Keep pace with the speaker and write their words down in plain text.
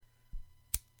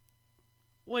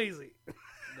Wheezy.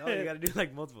 No, you gotta do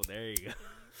like multiple. There you go.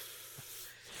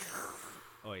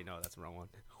 Oh wait, no, that's the wrong one.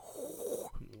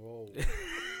 Whoa.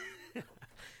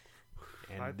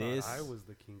 And I this, thought I was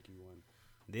the kinky one.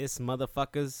 this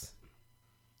motherfuckers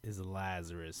is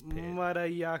Lazarus Pit.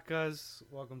 Marayakas.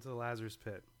 Welcome to the Lazarus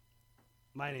Pit.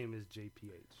 My name is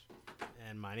JPH.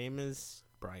 And my name is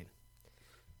Brian.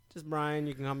 Just Brian.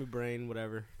 You can call me Brain,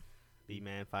 whatever.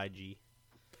 B-Man 5G.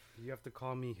 You have to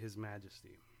call me His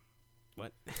Majesty.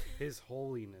 What? His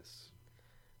Holiness.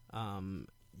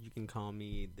 You can call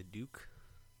me the Duke.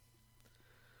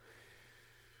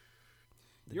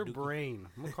 Your Dookie. brain.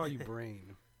 I'm going to call you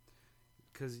Brain.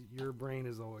 Because your brain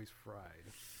is always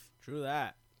fried. True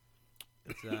that.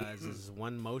 It's this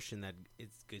one motion that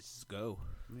it's just go.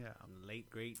 Yeah. The late,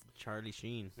 great Charlie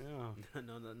Sheen. Yeah.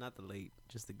 No, not the late.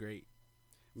 Just the great.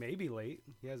 Maybe late.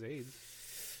 He has AIDS.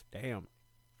 Damn.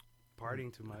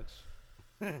 Partying too much.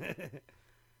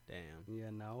 Damn.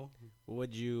 Yeah, no.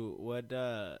 What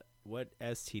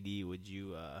STD would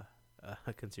you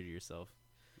consider yourself?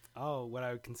 Oh, what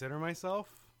I would consider myself?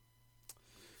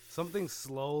 Something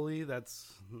slowly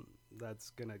that's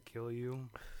gonna kill you.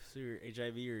 So you're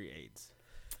HIV or you're AIDS?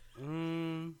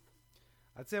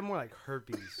 I'd say I'm more like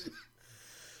herpes.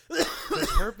 'Cause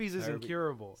herpes is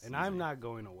incurable, and I'm not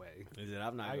going away. Is it?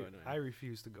 I'm not going away. I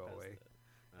refuse to go away.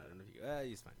 I don't know if you.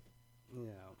 He's fine.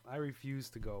 Yeah, I refuse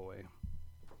to go away.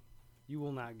 You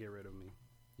will not get rid of me.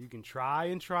 You can try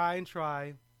and try and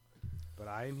try, but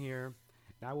I am here,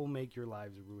 and I will make your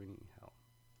lives a ruining hell.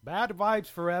 Bad vibes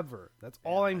forever. That's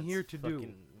all I'm here to do.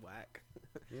 Fucking whack.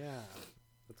 Yeah,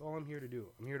 that's all I'm here to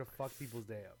do. I'm here to fuck people's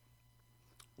day up.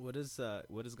 What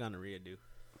does gonorrhea do?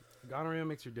 Gonorrhea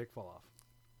makes your dick fall off.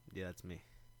 Yeah, that's me.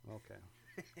 Okay,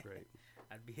 great.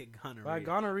 I'd be a gonorrhea. Right,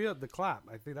 gonorrhea, the clap.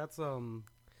 I think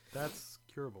that's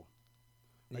curable.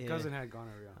 My cousin had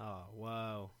gonorrhea. Oh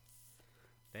wow.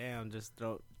 Damn, just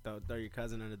throw your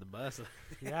cousin under the bus.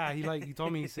 Yeah, he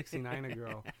told me he's 69 a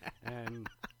girl, and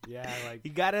yeah, like he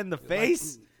got it in the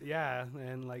face. Yeah,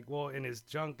 and in his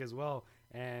junk as well.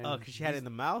 And because she had it in the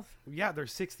mouth. Yeah, they're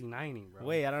 69ing, bro.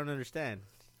 Wait, I don't understand.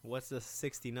 What's the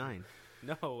 69?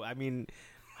 No, I mean,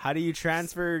 how do you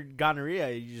transfer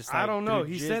gonorrhea? You just I don't know.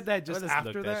 He said that just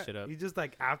after that. He just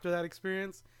after that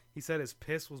experience, he said his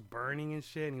piss was burning and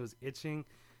shit, and he was itching.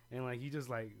 And, he just,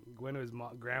 went to his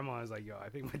grandma and was like, yo, I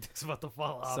think my dick's about to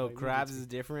fall off. So crabs is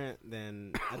different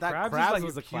than... I thought crabs is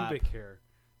was the a clap. pubic hair.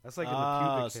 That's in the pubic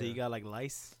hair. Oh, so you got,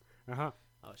 lice? Uh-huh.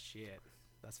 Oh, shit.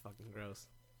 That's fucking gross.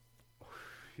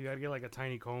 You gotta get, a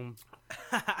tiny comb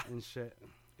and shit.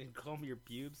 And comb your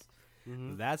pubes?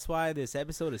 Mm-hmm. That's why this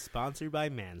episode is sponsored by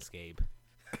Manscaped.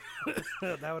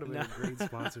 That would have been a great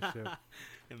sponsorship.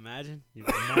 Imagine. You're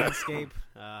Manscaped.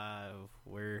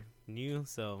 We're new,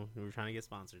 so we're trying to get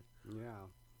sponsored. Yeah.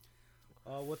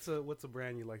 What's a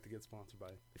brand you'd like to get sponsored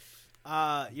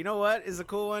by? You know what is a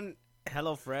cool one?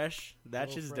 HelloFresh.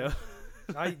 That shit's dope.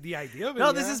 The idea of it.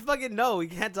 No, this is fucking no. We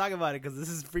can't talk about it because this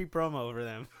is free promo for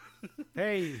them.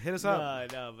 Hey, hit us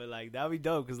up. No, but that would be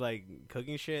dope because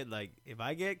cooking shit. If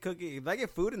I get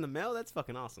food in the mail, that's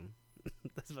fucking awesome.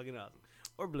 That's fucking awesome.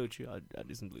 Or Blue Chew. I'll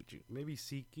do some Blue Chew. Maybe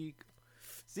SeatGeek.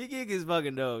 SeatGeek is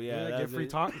fucking dope. Yeah, get free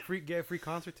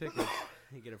concert tickets.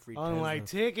 You get a free. Unlike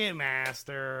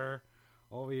Ticketmaster,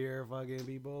 over here fucking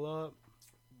people up.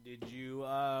 Did you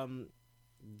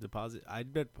deposit? I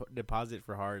deposit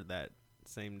for hard that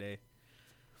same day.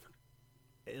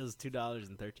 It was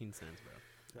 $2.13,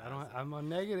 bro. I'm on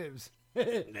negatives.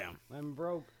 Damn, I'm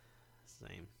broke.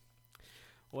 Same.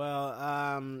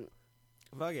 Well,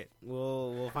 fuck it.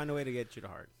 We'll find a way to get you to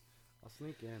hard. I'll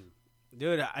sneak in.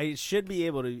 Dude, I should be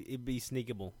able to be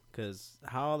sneakable, because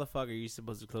how the fuck are you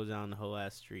supposed to close down the whole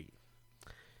ass street?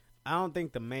 I don't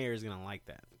think the mayor is going to like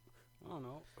that. I don't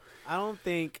know. I don't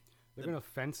think... They're going to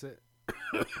fence it.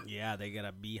 Yeah, they got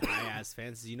to be high-ass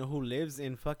fences. You know who lives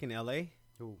in fucking L.A.?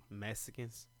 Who?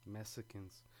 Mexicans.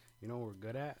 You know what we're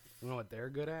good at? You know what they're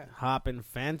good at? Hopping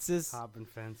fences. Hopping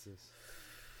fences.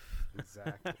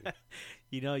 Exactly.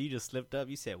 You just slipped up.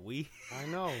 You said we. I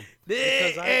know.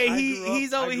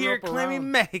 He's over here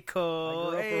claiming Mexico.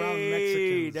 I grew up around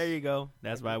Mexicans. There you go.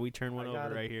 That's why we turned one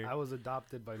over right here. I was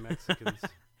adopted by Mexicans.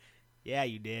 Yeah,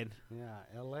 you did. Yeah,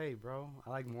 L.A., bro. I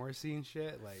like Morrissey and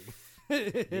shit.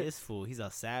 This fool. He's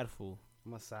a sad fool.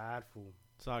 I'm a sad fool.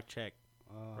 Sock check.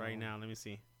 Right now. Let me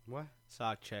see. What?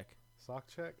 Sock check. Sock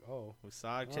check? Oh.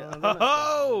 Sock check.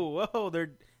 Whoa.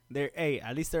 They're hey,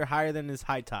 at least they're higher than his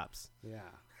high tops. Yeah.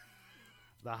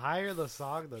 The higher the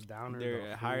sock, the downer.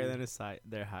 They're higher than his high.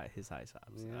 His high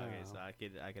tops. Yeah. Okay, so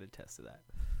I could attest to that.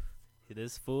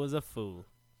 This fool is a fool.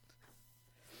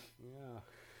 Yeah.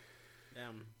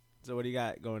 Damn. So what do you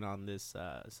got going on this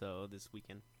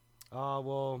weekend?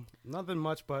 Well, nothing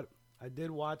much, but I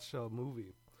did watch a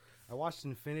movie. I watched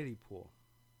Infinity Pool,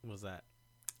 What was that?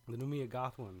 the new Mia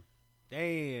Goth one.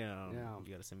 Damn. Yeah.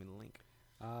 You gotta send me the link.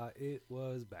 It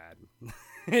was bad.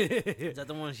 Is that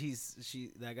the one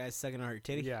that guy's sucking on her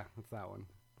titty? Yeah, it's that one.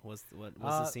 What's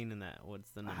the scene in that? What's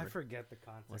the number? I forget the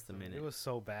context. What's the of it. minute? It was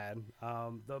so bad.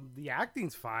 The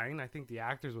acting's fine. I think the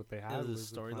actors what they have Is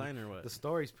is it a storyline or what? The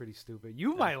story's pretty stupid.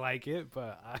 You might like it,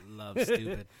 but I Love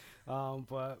stupid.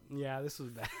 but yeah, this was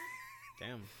bad.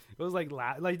 Damn. It was like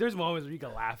there's moments where you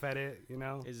can laugh at it, you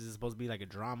know. Is it supposed to be like a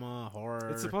drama, horror?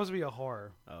 It's supposed to be a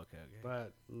horror, Okay.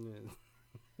 but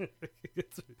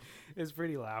it's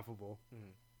pretty laughable.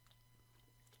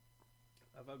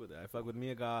 I fuck with it. I fuck with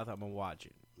Mia Goth. I'm gonna watch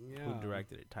it. Yeah. Who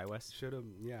directed it? Ty West? Should have.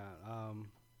 Yeah.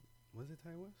 Was it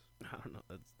Ty West? I don't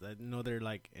know. I know they're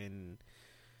like in,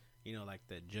 like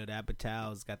the Judd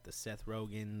Apatow's got the Seth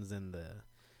Rogens and the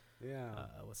Yeah.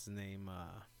 what's his name?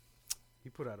 He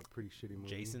put out a pretty shitty movie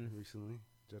Jason recently.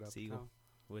 Judd Segel. Apatow.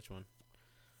 Which one?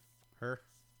 Her?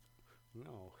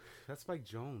 No, that's Spike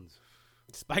Jones.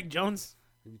 Spike Jones?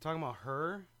 Are you talking about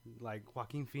her? Like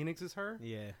Joaquin Phoenix is her?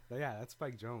 Yeah. Yeah, that's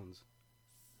Spike Jones.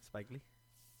 Spike Lee?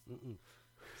 Mm-mm.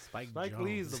 Spike Lee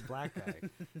Jones. is the black guy.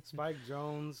 Spike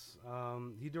Jones.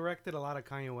 He directed a lot of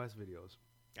Kanye West videos.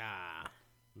 Ah.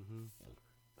 Hmm.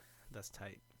 That's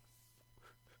tight.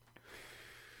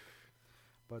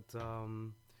 But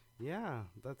yeah,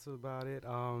 that's about it.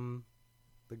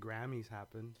 The Grammys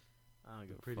happened. I don't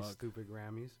give a Pretty fuck. stupid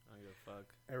Grammys. I don't give a fuck.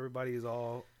 Everybody is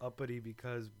all uppity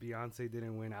because Beyonce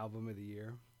didn't win Album of the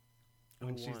Year.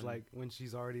 When Who she's won? like, when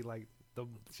she's already like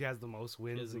she has the most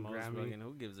wins It's in the most Grammy. fucking-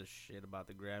 who gives a shit about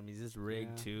the Grammys? It's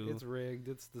rigged Yeah, too. It's rigged.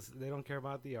 They don't care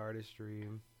about the artistry.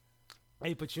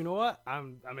 Hey, but you know what?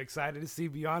 I'm excited to see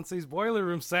Beyonce's Boiler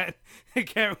Room set. I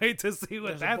can't wait to see what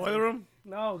There's a that's Boiler Room?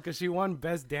 No, because she won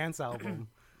Best Dance Album,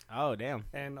 Oh damn!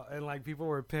 and like people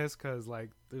were pissed because like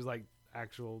there's like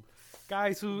actual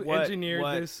guys who What- engineered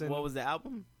what- this and What was the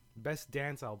album? Best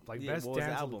Dance Album, like Yeah, Best what was the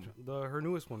Dance album? her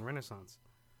newest one, Renaissance.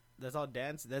 That's all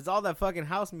dance. That's all that fucking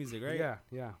house music, right? Yeah,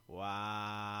 yeah.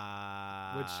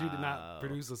 Wow. Which she did not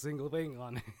produce a single thing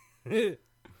on it.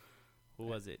 Who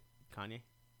was it? Kanye.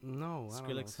 No, I don't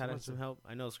know. Skrillex had some help.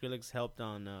 I know Skrillex helped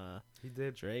on He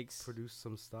did Drake's. produce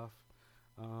some stuff.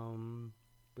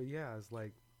 But yeah, it's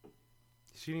like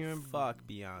she didn't even Fuck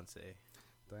Beyonce.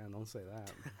 Damn, don't say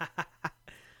that.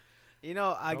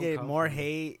 I Don't get come more for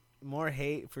me.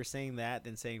 hate for saying that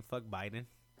than saying fuck Biden.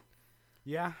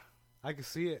 Yeah, I can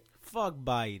see it. Fuck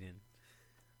Biden.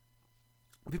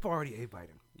 People already hate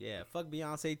Biden. Yeah, fuck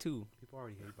Beyonce too. People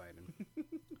already hate Biden.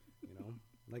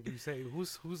 Like you say,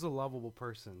 who's a lovable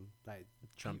person? Like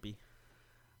Trumpy.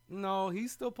 no,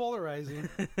 he's still polarizing.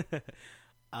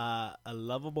 A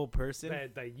lovable person.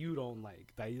 that you don't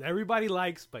like. That everybody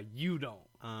likes, but you don't.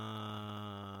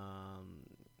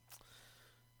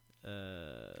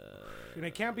 And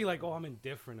it can't be like, oh, I'm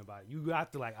indifferent about it. You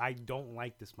got to like, I don't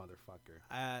like this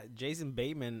motherfucker. Jason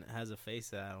Bateman has a face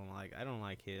that I don't like. I don't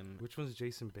like him. Which one's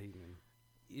Jason Bateman?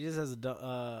 He just has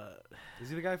Is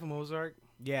he the guy from Ozark?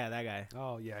 yeah, that guy.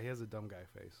 Oh yeah, he has a dumb guy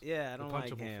face. Yeah, I don't like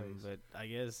punchable him, face. but I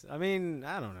guess I don't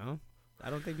know. I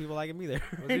don't think people like him either.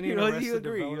 Wasn't he in you Arrested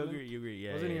agree? You Development? agree? You agree?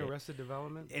 Yeah. Wasn't he yeah. Arrested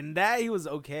Development? In that he was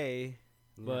okay,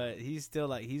 Yeah. but he's still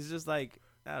like he's just like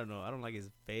I don't know. I don't like his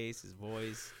face, his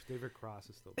voice. David Cross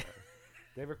is still better.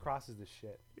 David Cross is the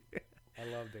shit. I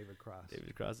love David Cross.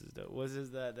 David Cross is dope. What's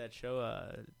his that show?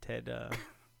 Ted.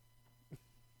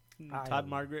 I Todd am-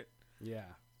 Margaret. Yeah,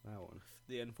 that one.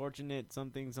 The unfortunate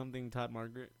something Todd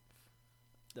Margaret.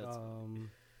 That's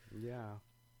Yeah.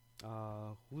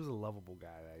 Who's a lovable guy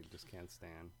that I just can't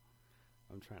stand?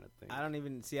 I'm trying to think. I don't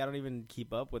even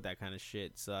keep up with that kind of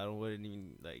shit. So I wouldn't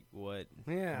even like what.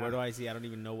 Yeah. Where do I see? I don't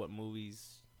even know what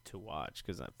movies to watch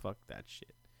because I fuck that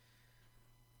shit.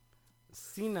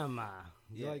 Cinema.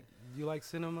 Yeah. You like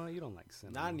cinema? You don't like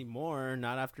cinema. Not anymore.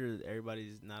 Not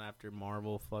after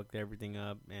Marvel fucked everything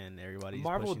up and everybody's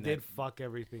Marvel pushing did that. fuck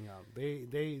everything up. They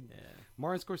Yeah.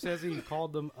 Martin Scorsese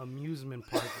called them amusement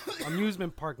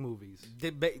park movies.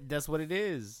 That's what it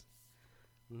is.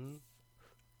 Mm-hmm.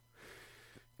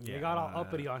 Yeah, They got all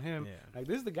uppity on him. yeah. Like,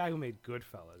 this is the guy who made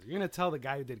Goodfellas. You're gonna tell the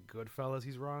guy who did Goodfellas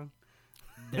he's wrong?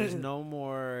 There's no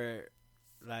more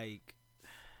like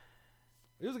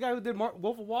It was the guy who did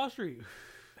Wolf of Wall Street.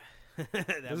 that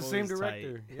It's the same movie's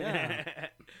director. tight. Yeah.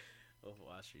 Wolf of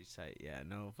Wall Street's tight. Yeah,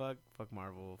 no, fuck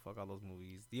Marvel, fuck all those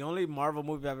movies. The only Marvel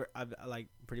movie I've like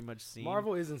pretty much seen.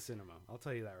 Marvel isn't cinema. I'll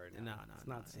tell you that right now. No, It's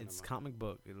not cinema. It's comic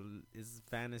book. It's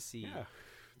fantasy. Yeah.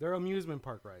 They're amusement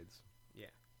park rides. Yeah.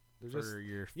 They're just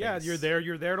your face. yeah.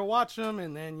 You're there to watch them,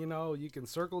 and then you can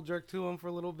circle jerk to them for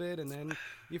a little bit, and then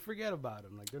you forget about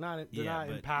them. Like they're not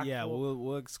impactful. Yeah,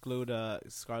 we'll exclude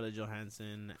Scarlett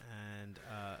Johansson and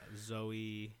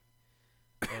Zoe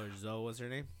what's her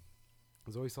name?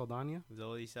 Zoe Saldana.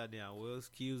 Zoe Saldana. We'll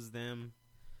excuse them.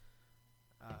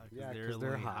 Because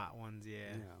they're hot ones.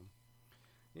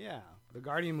 Yeah. The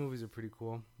Guardian movies are pretty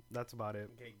cool. That's about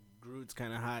it. Okay, Groot's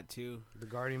kind of hot too. The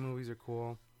Guardian movies are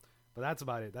cool, but that's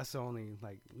about it. That's the only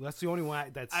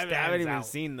one that stands I haven't even out.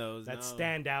 seen those. That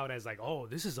stand out as like, oh,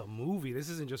 this is a movie. This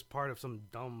isn't just part of some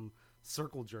dumb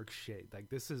circle jerk shit. Like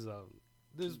this is a.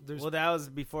 There's well, that was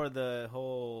before the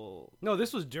whole. No,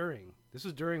 this was during. This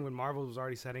was during when Marvel was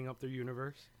already setting up their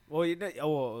universe. Well,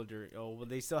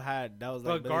 they still had that was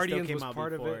like. But Guardians was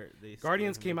part of it.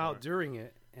 Guardians came out during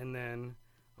it, and then,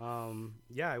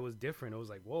 it was different. It was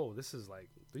like, whoa, this is like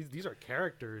these are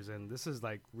characters, and this is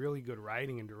like really good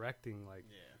writing and directing. Like,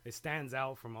 it stands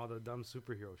out from all the dumb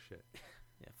superhero shit.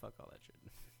 Yeah, fuck all that shit.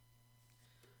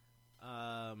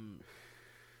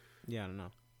 Yeah, I don't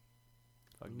know.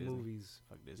 Fuck Movies. Disney.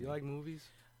 Fuck Disney. You like movies?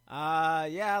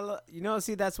 Yeah.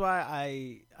 See, that's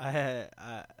why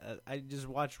I just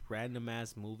watch random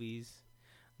ass movies,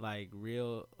 like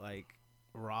real, like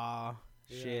raw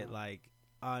shit, like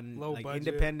on low like budget.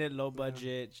 independent, low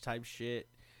budget type shit.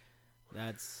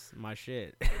 That's my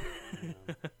shit.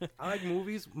 Yeah. I like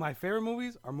movies. My favorite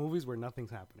movies are movies where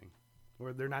nothing's happening,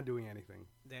 where they're not doing anything.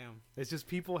 Damn. It's just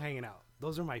people hanging out.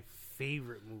 Those are my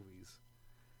favorite movies.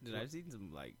 Dude, I've seen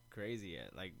some like crazy,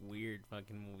 like weird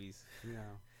fucking movies. Yeah.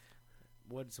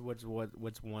 What's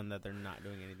one that they're not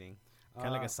doing anything? Kind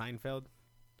of like a Seinfeld.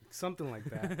 Something like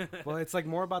that. Well, it's like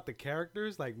more about the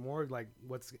characters, like more like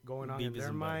what's going on in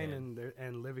their mind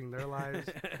and living their lives.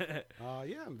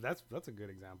 Yeah, that's a good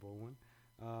example of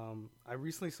one. I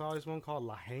recently saw this one called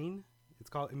La Haine.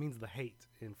 It means the hate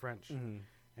in French. Mm-hmm.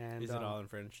 And is it all in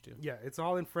French too? Yeah, it's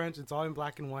all in French. It's all in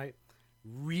black and white.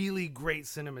 Really great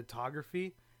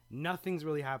cinematography. Nothing's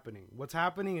really happening. What's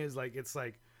happening is it's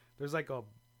like there's like a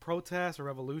protest or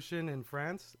revolution in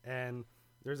France, and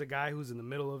there's a guy who's in the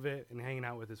middle of it and hanging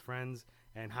out with his friends,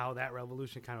 and how that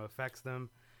revolution kind of affects them,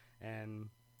 and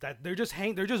that they're just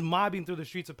mobbing through the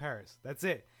streets of Paris. That's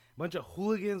it. Bunch of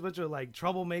hooligans, bunch of like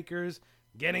troublemakers,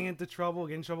 getting in trouble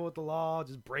with the law,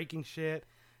 just breaking shit,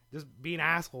 just being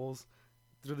assholes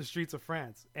through the streets of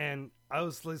France. And I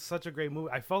was like, such a great movie.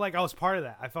 I felt like I was part of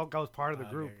that. I felt like I was part of the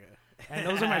group. Okay. And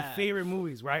those are my favorite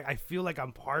movies, right? I feel like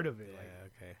I'm part of it. Yeah,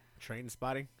 okay.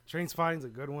 Trainspotting's a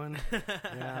good one.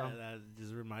 Yeah. That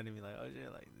just reminded me, like, oh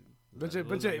shit, like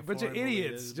bunch of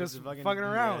idiots just fucking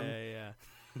around. Yeah.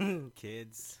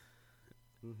 Kids.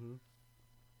 Mm-hmm.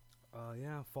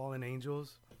 Yeah, Fallen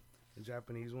Angels, the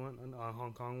Japanese one,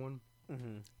 Hong Kong one.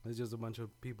 Mm-hmm. It's just a bunch of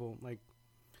people, like,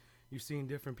 you've seen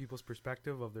different people's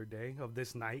perspective of their day, of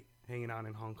this night, hanging out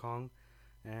in Hong Kong.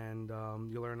 And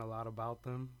you learn a lot about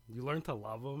them. You learn to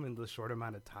love them in the short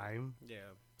amount of time. Yeah.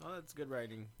 Oh, that's good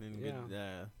writing and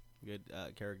good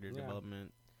character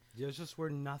development. Yeah, it's just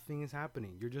where nothing is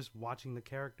happening. You're just watching the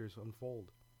characters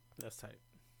unfold. That's tight.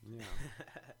 Yeah.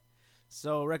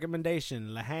 So,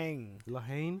 recommendation, La Haine. La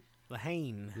Haine? La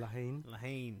Haine. La Haine? La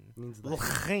Haine. Means La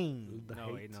Haine.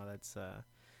 No, wait, no, that's,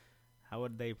 how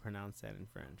would they pronounce that in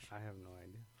French? I have no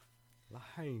idea. La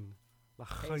Haine. La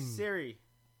Haine. Hey, Siri.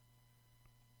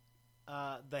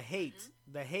 The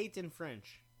hate in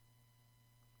French.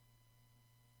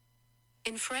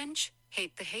 In French,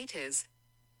 hate the haters.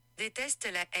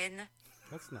 Déteste la haine.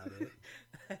 That's not it.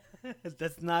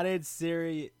 That's not it,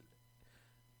 Siri.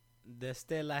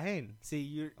 Déteste la haine. See,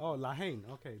 you. Oh, la haine.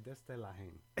 Okay, déteste la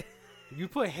haine. You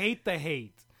put hate the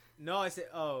hate. No, I said.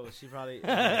 Oh, she probably.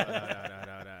 No.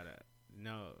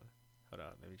 Hold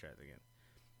on. Let me try it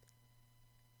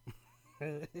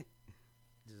again.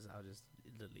 I'll just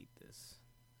delete this.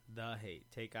 The hate.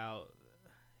 Take out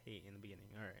hate in the beginning.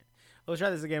 All right. We'll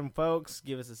try this again, folks.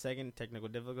 Give us a second. Technical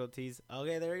difficulties.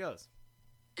 Okay, there he goes.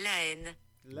 La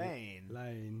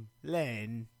Lane.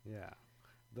 Yeah.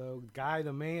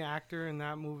 The main actor in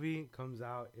that movie comes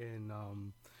out in,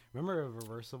 remember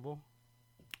Irreversible?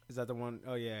 Is that the one?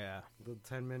 Oh, yeah. The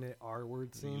 10-minute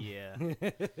R-word scene?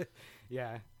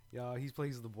 Yeah. Yeah, he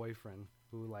plays the boyfriend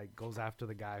who, like, goes after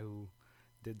the guy who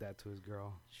did that to his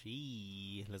girl.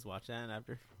 Let's watch that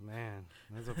after. Man,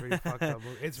 that's a pretty fucked up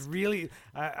movie. It's really,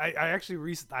 I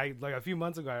actually, like a few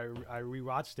months ago, I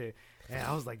rewatched it, and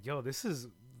I was like, yo, this is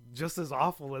just as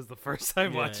awful as the first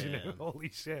time watching it.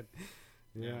 Holy shit.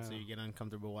 Yeah. So you get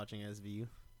uncomfortable watching SVU?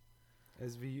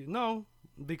 No,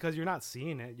 because you're not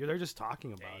seeing it. They're just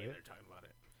talking about it. They're talking about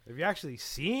it. If you actually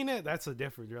seen it, that's a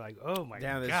different. You're like, oh my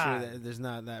Damn, god. that's true. There's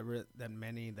not that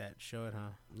many that show it, huh?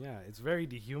 Yeah, it's very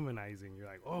dehumanizing. You're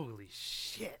like, holy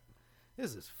shit,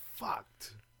 this is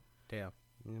fucked. Damn.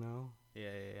 You know?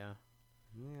 Yeah.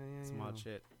 Yeah. Some odd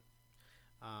shit.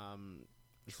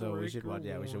 So we should watch.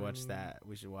 Yeah, we should watch warning. that.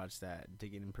 We should watch that to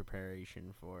get in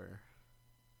preparation for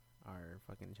our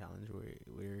fucking challenge.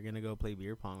 We're gonna go play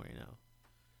beer pong right now.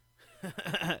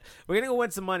 We're gonna go win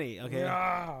some money. Okay.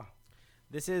 Yeah.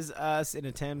 This is us in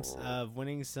attempts of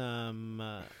winning some.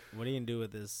 What are you gonna do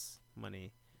with this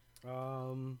money?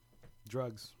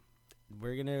 Drugs.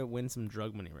 We're gonna win some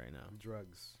drug money right now.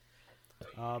 Drugs.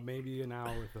 Maybe an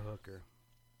hour with the hooker.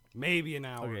 Maybe an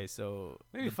hour. Okay, so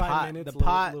Maybe the 5 pot, minutes. The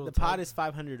pot, little the pot tug. is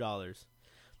 $500.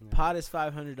 Yeah. Pot is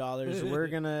 $500. We're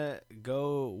gonna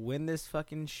go win this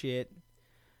fucking shit.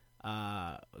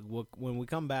 When we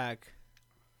come back,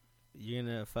 you're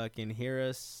gonna fucking hear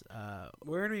us.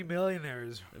 We're gonna be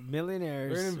millionaires.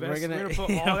 Millionaires. We're gonna invest. We're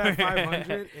gonna put all that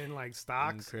 500 in like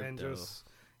stocks and just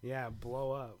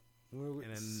blow up. And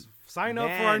then Sign up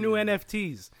for our new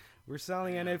NFTs. We're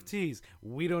selling NFTs.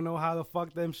 We don't know how the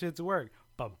fuck them shits work,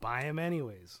 but buy them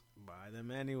anyways. Buy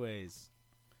them anyways.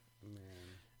 Man.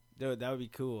 Dude, that would be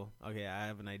cool. Okay, I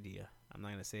have an idea. I'm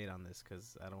not gonna say it on this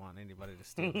because I don't want anybody to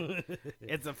steal it.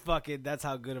 It's a fucking. That's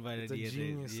how good of an It's idea a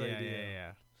genius it is.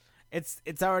 idea. Yeah.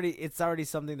 It's already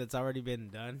something that's already been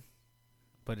done,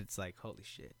 but it's like holy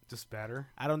shit. Just better.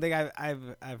 I don't think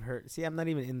I've heard. See, I'm not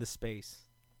even in the space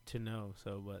to know.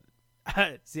 So, but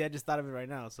see, I just thought of it right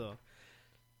now. So,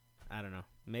 I don't know.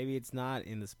 Maybe it's not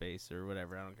in the space or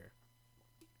whatever. I don't care.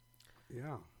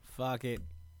 Yeah. Fuck it.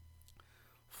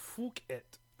 Fuck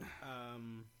it.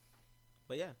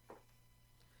 But yeah.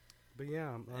 But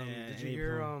yeah, did you any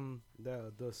hear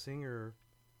the singer?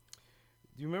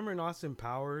 Do you remember in Austin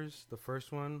Powers, the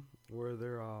first one, where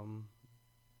they're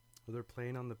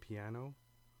playing on the piano,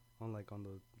 on the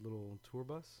little tour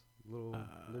bus?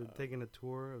 They're taking a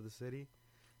tour of the city,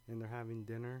 and they're having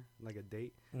dinner, like a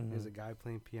date. Mm-hmm. There's a guy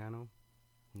playing piano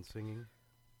and singing.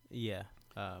 Yeah.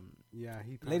 Yeah,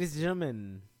 Ladies and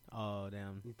gentlemen. Oh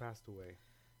damn. he passed away.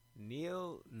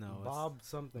 Neil. No. Bob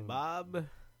something. Bob.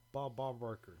 Bob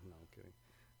Barker. No, I'm kidding.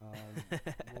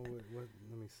 What,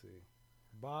 let me see.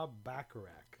 Bob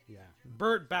Bacharach. Yeah.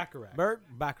 Burt Bacharach. Burt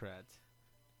Baccarat.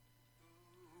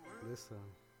 This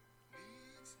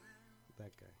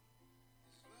that guy.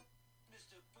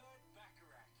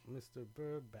 Mr.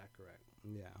 Burt Bacharach.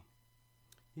 Yeah.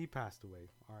 He passed away.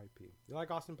 R.I.P. You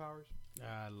like Austin Powers?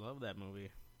 I love that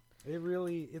movie. It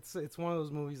really it's one of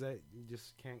those movies that you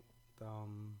just can't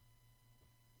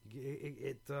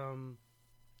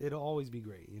it'll always be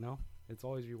great, you know? It's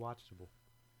always rewatchable.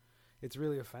 It's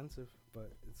really offensive,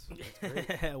 but it's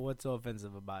great. What's so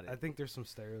offensive about I it? think there's some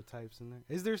stereotypes in there.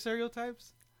 Is there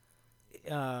stereotypes?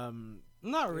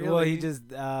 Not really. Well, he just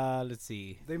let's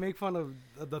see. They make fun of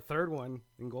the third one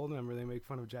in Goldmember. They make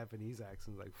fun of Japanese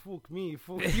accents, like "fuck me,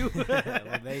 fuck you."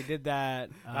 Well, they did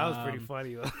that. That was pretty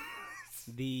funny. Though.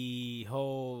 The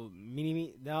whole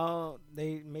mini. No,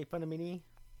 they made fun of mini.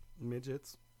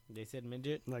 Midgets, They said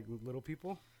midget. like little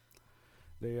people.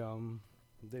 They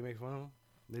make fun of them.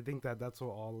 They think that that's what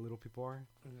all little people are.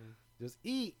 Mm-hmm. Just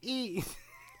eat.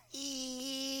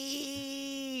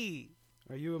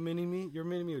 Are you a mini me? You're a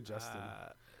mini me with Justin.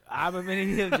 I'm a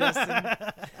mini of Justin.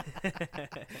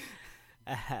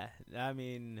 I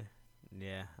mean,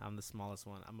 yeah, I'm the smallest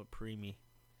one. I'm a preemie.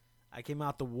 I came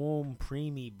out the womb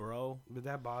preemie, bro. Did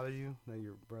that bother you that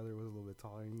your brother was a little bit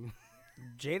taller than you?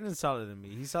 Jaden's taller than me.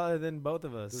 He's taller than both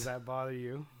of us. Does that bother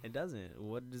you? It doesn't.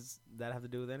 What does that have to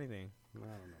do with anything? I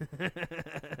don't know.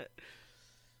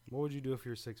 What would you do if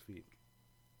you're 6 feet?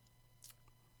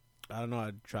 I don't know.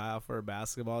 I'd try out for a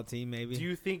basketball team, maybe. Do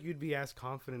you think you'd be as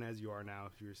confident as you are now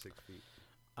if you were 6 feet?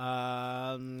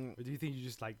 Or do you think you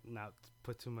just like not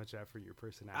put too much effort in your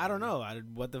personality? I don't know.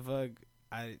 What the fuck?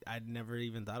 I'd never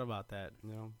even thought about that.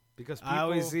 You know, because people, I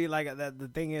always see like that. The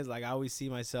thing is, like, I always see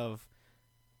myself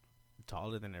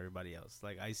taller than everybody else.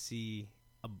 Like, I see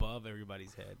above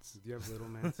everybody's heads. Do you have little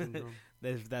man syndrome?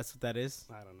 If that's what that is,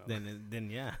 I don't know. Then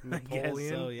yeah. Napoleon. I guess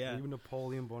so, yeah. Even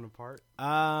Napoleon Bonaparte.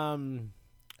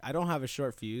 I don't have a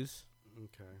short fuse.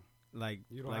 Okay. Like,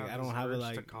 You don't like have I don't this have it urge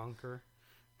like to conquer.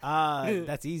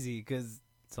 that's easy because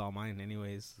it's all mine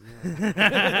anyways.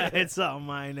 Yeah. It's all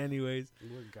mine anyways.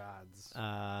 We're gods.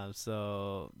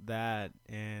 So that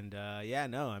and yeah,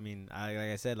 no, I mean, like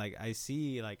I said, like I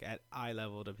see like at eye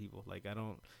level to people. Like I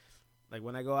don't like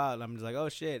when I go out, I'm just like, oh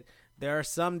shit. There are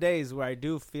some days where I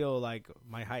do feel like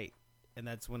my height, and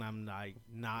that's when I'm like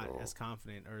not as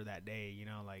confident. Or that day, you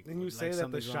know, like. Didn't you like say that the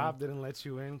something's shop wrong. didn't let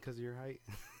you in because of your height?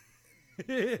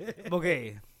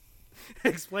 Okay,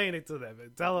 Explain it to them.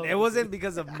 Tell them It wasn't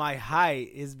because of my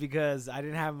height. It's because I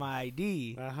didn't have my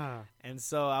ID. And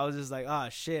so I was just like, oh,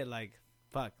 shit, like,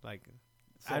 fuck, like.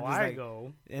 So I'm just I like,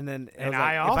 go. And then it And was like,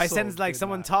 I if I also send like did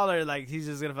someone not. taller, like he's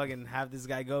just gonna fucking have this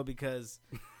guy go because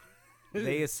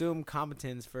they assume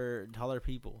competence for taller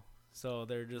people. So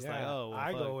they're just like, oh, well,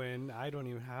 I fuck. go in. I don't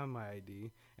even have my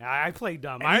ID. And I play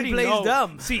dumb. And I he already plays know.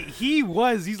 dumb. See,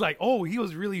 he's like, oh, he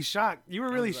was really shocked. You were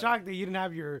really was like- shocked that you didn't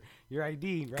have your ID,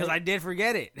 right? Because I did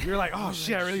forget it. You're like, oh was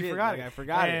shit, like, I really shit, forgot like, it. I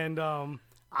forgot it. And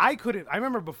I couldn't. I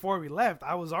remember before we left,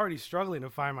 I was already struggling to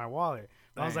find my wallet.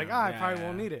 I was like, Damn, I probably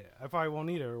won't need it. I probably won't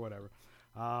need it or whatever.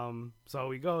 So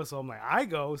we go. So I'm like, I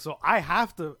go. So I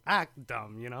have to act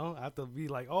dumb, you know. I have to be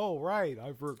like, oh right,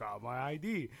 I forgot my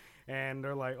ID. And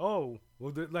they're like, oh,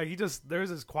 well, like there's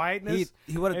this quietness.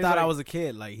 He would have And thought I like- was a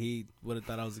kid. Like he would have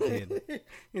thought I was a kid.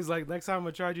 He's like, next time I'm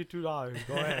gonna charge you $2.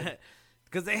 Go ahead.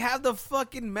 Because they have the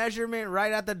fucking measurement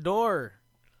right at the door.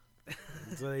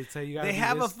 So they say you gotta. They be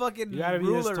have this, a fucking you gotta be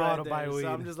this ruler tall right to buy there. weed.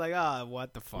 So I'm just like, ah,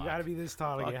 what the fuck? You gotta be this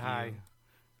tall to Fuck get you. high.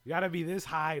 You gotta be this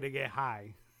high to get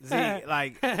high. See,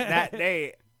 like that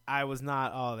day, I was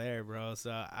not all there, bro. So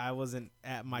I wasn't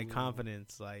at my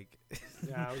confidence. Like,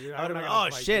 Yeah, I I'm would not have been, gonna oh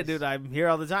fight shit, this. dude, I'm here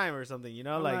all the time or something, you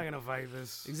know? I'm like, not gonna fight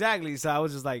this. exactly. So I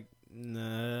was just like,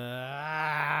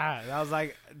 nah. I was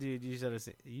like, dude, you should have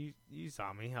seen. You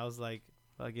saw me. I was like,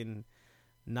 fucking,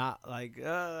 not like,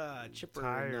 chipper.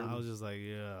 Tired. No, I was just like,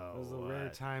 yeah. It was a rare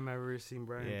time I've ever seen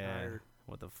Brian tired.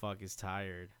 What the fuck is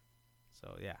tired?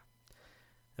 So yeah,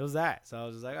 it was that. So I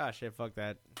was just like, oh shit, fuck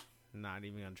that. Not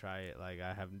even gonna try it. Like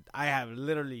I have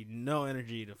literally no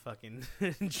energy to fucking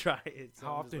try it. So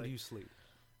How I'm just often like, do you sleep?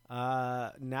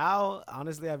 Now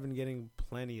honestly, I've been getting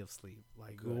plenty of sleep.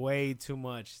 Like Good. way too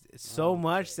much. So Okay.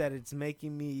 much that it's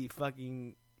making me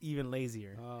fucking even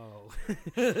lazier. Oh,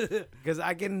 Because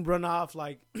I can run off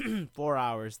like 4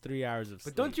 hours, 3 hours of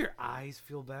sleep. but don't your eyes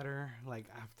feel better like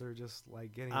after just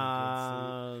like getting a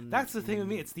good sleep? That's the thing with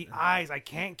me. It's the eyes. I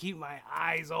can't keep my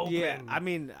eyes open. Yeah, I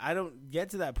mean, I don't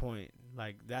get to that point.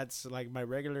 Like that's like my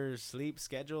regular sleep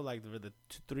schedule. Like for the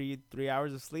 3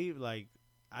 hours of sleep, like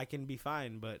I can be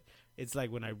fine. But it's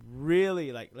like when I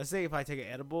really like, let's say if I take an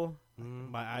edible, Mhm.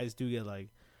 my eyes do get like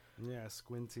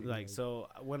squinty. like. So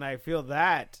when I feel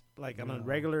that, like on a No.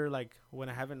 regular, like when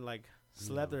I haven't like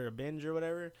slept or a binge or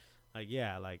whatever, like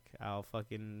yeah, like I'll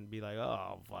fucking be like,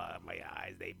 oh fuck, my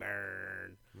eyes they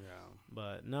burn. Yeah.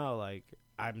 But no, like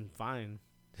I'm fine.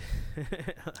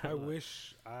 I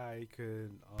wish I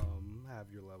could have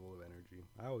your level of energy.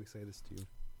 I always say this to you.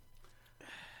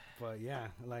 But yeah,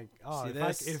 like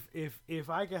See, if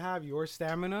I could have your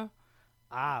stamina,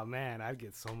 man, I'd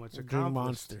get so much Drink accomplished.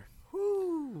 Monster.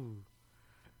 Woo.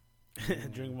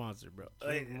 Drink Monster, bro.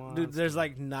 Drink Dude, there's Monster.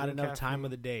 like not Drink enough time caffeine.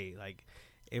 of the day. Like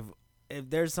if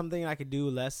there's something I could do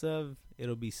less of,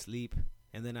 it'll be sleep,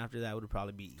 and then after that would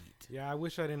probably be eat. Yeah, I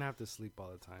wish I didn't have to sleep all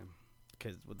the time.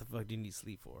 Because what the fuck do you need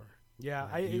sleep for? Yeah,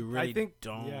 Like, you really I think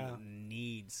don't yeah.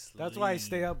 need sleep. That's why I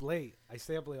stay up late. I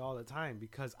stay up late all the time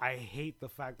because I hate the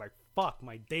fact like fuck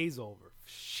my day's over.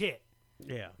 Shit.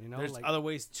 Yeah, You know, there's like- other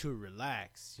ways to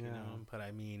relax. You Yeah. know, but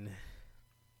I mean,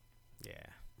 yeah.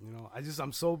 You know,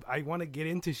 I want to get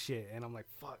into shit, and I'm like,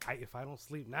 fuck. If I don't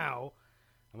sleep now,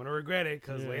 I'm gonna regret it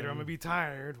because later I'm gonna be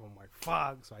tired. I'm like,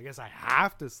 fuck. So I guess I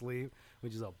have to sleep,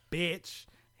 which is a bitch.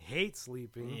 Hate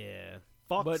sleeping. Yeah.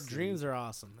 Fuck. But sleep. dreams are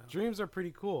awesome though. Dreams are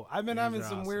pretty cool. I've been Dreams having are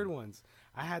some awesome. weird ones.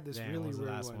 I had this Damn, really what was the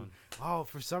weird last one. one? Oh,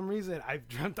 for some reason, I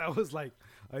dreamt I was like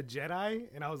a Jedi,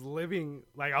 and I was living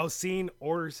like I was seeing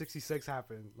Order 66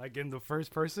 happen, like in the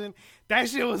first person. That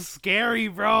shit was scary,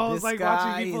 bro. I was This like guy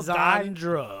watching people is die. on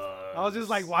drugs. I was just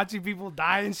like watching people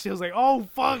die, and shit. I was like, "Oh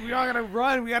fuck, we all gotta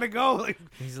run. We gotta go." Like,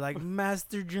 He's like,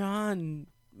 Master John,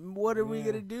 what are we Yeah.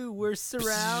 gonna do? We're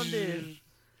surrounded.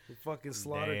 we fucking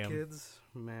slaughter Damn. kids,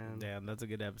 man. Damn, that's a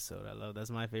good episode. That's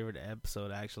my favorite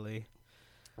episode actually.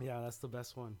 Yeah, that's the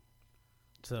best one.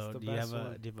 So the do you have best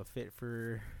a one. fit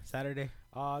for Saturday?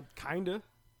 Kinda.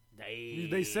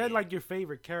 They said like your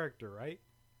favorite character, right?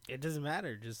 It doesn't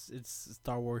matter. Just it's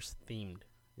Star Wars themed.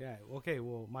 Yeah. Okay.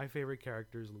 Well, my favorite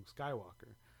character is Luke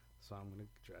Skywalker, so I'm gonna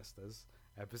dress as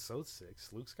Episode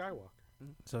 6, Luke Skywalker.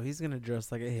 So he's gonna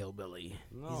dress like a hillbilly.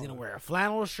 No. He's gonna wear a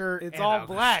flannel shirt. It's and all a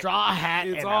black. straw hat.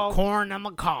 It's and all- a corn on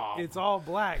the cob. It's all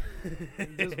black,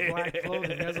 just black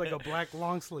clothing. He has like a black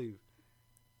long sleeve.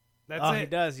 That's oh, it. he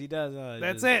does. He does.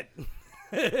 That's just-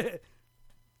 it.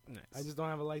 Nice. I just don't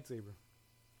have a lightsaber.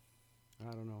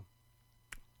 I don't know.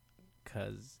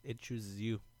 Cause it chooses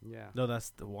you. Yeah. No,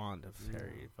 that's the wand of No.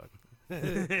 Harry. Fuck.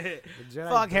 The Jedi Fuck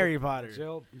built- Harry Potter.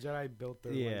 Jedi built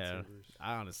their Yeah. lightsabers.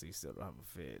 I honestly still don't have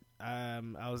a fit.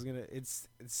 I was gonna. It's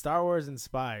Star Wars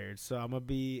inspired, so I'm gonna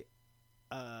be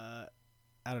I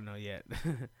don't know yet.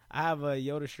 I have a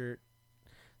Yoda shirt,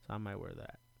 so I might wear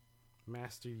that.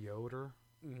 Master Yoder.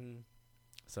 Mm-hmm.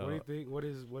 So What do you think?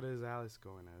 What is Alice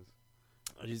going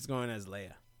as? she's going as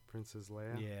Leia. Princess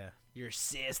Leia. Yeah, your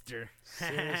sister.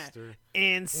 Sister.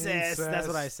 Incest. That's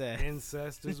what I said.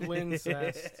 Incest is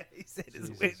wincest. He said it's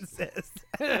Jesus. wincest.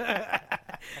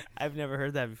 I've never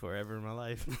heard that before ever in my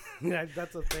life.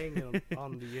 That's a thing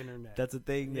on the internet. That's a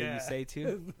thing that Yeah. you say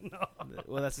too. No.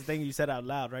 Well, that's the thing you said out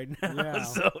loud right now. Yeah.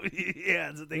 So yeah,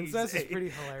 it's the thing Incest you say. is pretty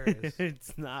hilarious.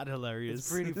 It's not hilarious.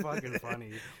 It's pretty fucking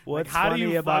funny. What's Like, how do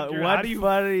funny you about fuck your- what's how do you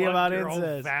funny fuck about your own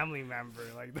incest? family member?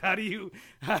 Like,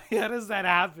 how does that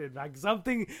happen? Like,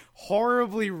 something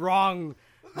horribly wrong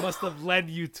must have led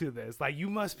you to this. Like, you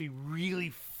must be really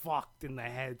fucked in the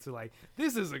head to like,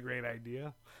 this is a great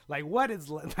idea. Like, what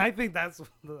is? I think that's.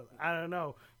 I don't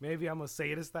know. Maybe I'm a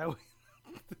sadist that way.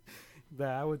 That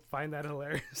I would find that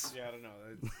hilarious. Yeah, I don't know.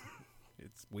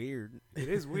 It's weird. It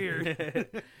is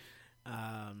weird.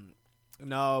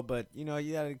 No, but you know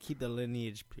you gotta keep the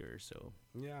lineage pure. So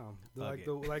Yeah, Fuck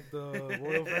like the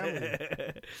royal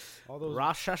family. All those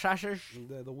Rashashashers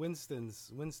the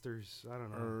Winsters. I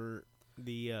don't know. or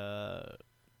the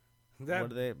That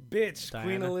what are they? bitch,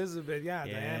 Queen Diana? Elizabeth. Yeah,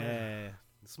 Yeah. Diana.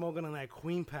 Smoking on that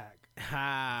Queen pack.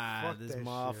 Ha! Fuck This that shit.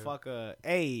 motherfucker.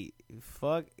 Hey,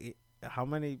 fuck! How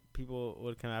many people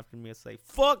would come after me and say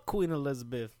 "fuck Queen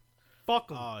Elizabeth"? Fuck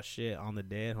them. Oh shit! On the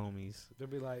dead homies. They'll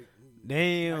be like,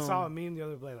 Damn. I saw a meme the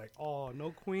other day, like, oh, no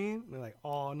queen. And they're like,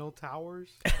 oh, no towers.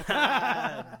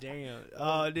 Damn.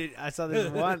 Oh, I saw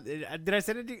this one. Did I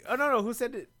send it to you? Oh, no. Who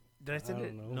said it? Did I send I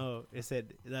it? don't know. No. It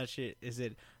said that shit. It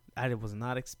said, I was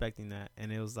not expecting that.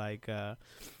 And it was like,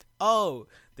 oh,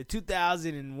 the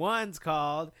 2001's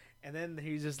called. And then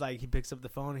he's just like, he picks up the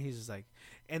phone and he's just like,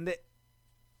 and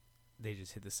they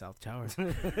just hit the South Tower.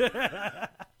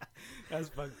 That's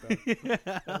fucked up.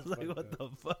 I was like, fucked what the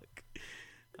fuck?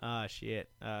 Ah, shit.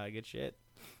 Good shit.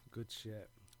 Good shit.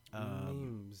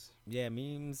 Um, Memes. Yeah,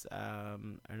 memes are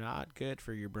not good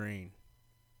for your brain.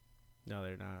 No,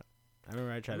 they're not. I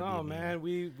remember I tried to be No, a meme. man,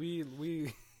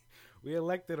 we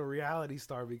elected a reality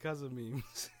star because of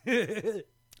memes.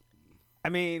 I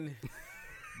mean,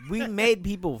 we made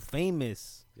people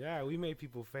famous. Yeah, we made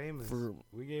people famous.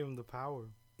 We gave them the power.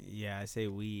 Yeah, I say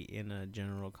we in a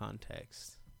general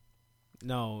context.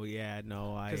 No,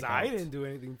 Because I didn't do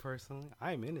anything personally.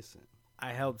 I'm innocent.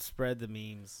 I helped spread the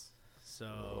memes.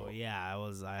 So yeah,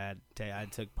 I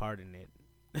took part in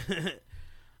it.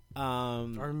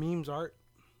 Are memes art?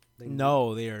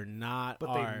 No, they are not But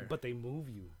art. but they move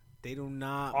you. They do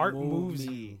not Art move moves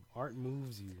me. you. Art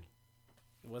moves you.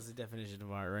 What's the definition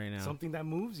of art right now? Something that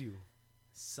moves you.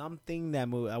 Something that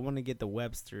moves. I want to get the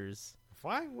Webster's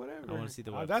Fine, whatever. I wanna see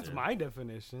the That's Webster. my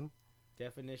definition.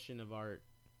 definition of art.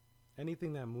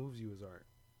 Anything that moves you is art.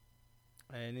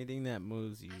 Anything that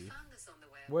moves you. I found this on the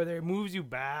web. Whether it moves you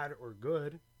bad or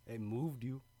good, it moved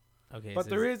you. Okay, But it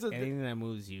there says is a anything that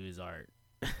moves you is art.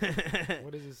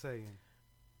 What is it saying?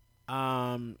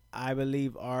 I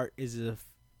believe art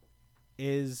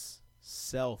is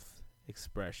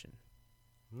self-expression.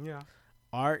 Yeah.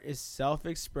 Art is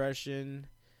self-expression.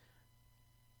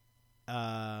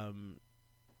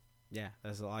 Yeah,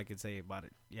 that's all I can say about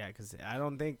it. Yeah, because I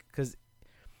don't think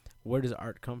where does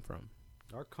art come from?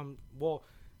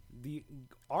 The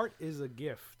art is a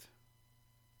gift.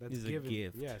 That's Is a given.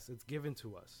 gift. Yes, it's given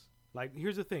to us. Like,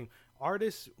 here's the thing.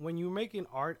 Artists, when you're making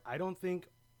art, I don't think,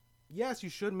 yes, you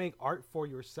should make art for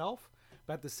yourself,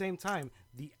 but at the same time,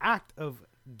 the act of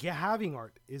having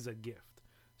art is a gift.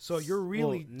 So you're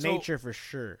really nature for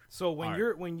sure. So when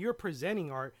art. when you're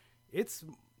presenting art, it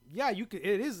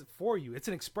is for you. It's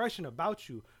an expression about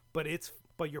you, but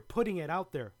you're putting it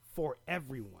out there for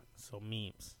everyone. So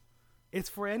memes. It's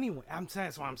for anyone.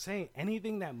 That's what I'm saying.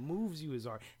 Anything that moves you is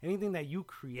art. Anything that you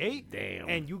create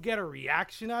and you get a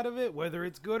reaction out of it, whether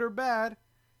it's good or bad,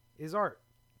 is art.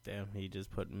 Damn, he just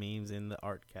put memes in the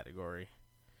art category.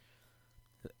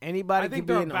 Anybody I think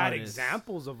can there be are an bad artist.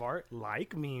 examples of art,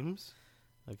 like memes.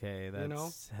 Okay, that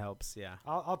helps. Yeah.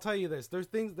 I'll tell you this.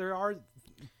 There are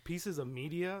pieces of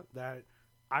media that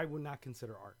I would not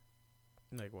consider art.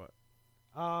 Like what?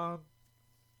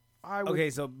 I would, Okay,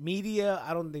 so media,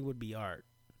 I don't think would be art.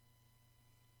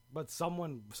 but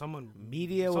someone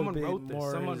Media someone would be wrote this.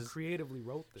 more Someone as- creatively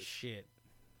wrote this. Shit.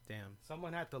 Damn.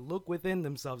 Someone had to look within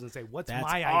themselves and say, "What's That's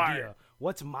my art. idea?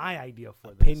 What's my idea for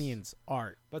this?" Opinions,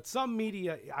 art. But some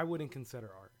media I wouldn't consider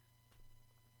art.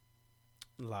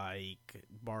 Like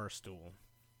Barstool.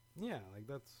 Yeah, like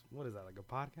what is that? Like a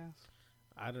podcast?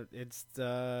 I don't. It's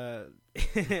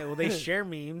well, they share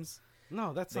memes.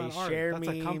 No, that's They not art. share That's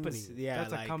memes. a company. Yeah,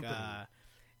 that's like, a company.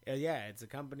 Yeah, it's a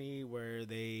company where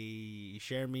they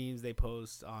share memes they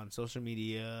post on social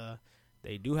media.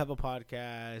 They do have a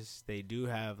podcast. They do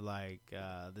have like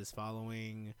this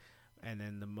following, and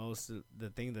then the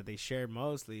thing that they share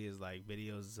mostly is like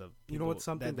videos of people You know what's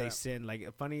something that they that- send,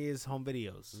 like funny is home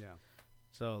videos. Yeah.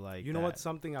 So like You know that. what's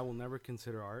something I will never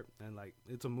consider art, and like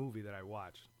it's a movie that I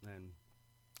watched, and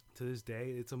to this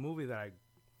day, it's a movie that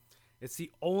it's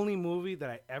the only movie that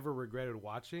I ever regretted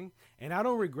watching, and I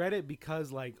don't regret it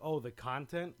because like, oh, the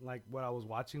content, like what I was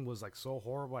watching was like so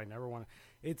horrible. I never want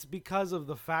to. It's because of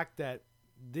the fact that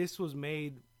this was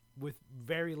made with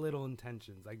very little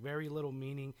intentions, like very little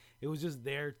meaning. It was just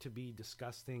there to be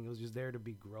disgusting. It was just there to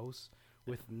be gross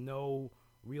with no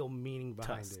real meaning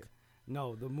behind Tusk. it.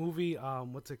 No, the movie,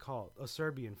 what's it called? A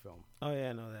Serbian film. Oh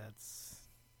yeah, no, that's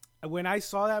When I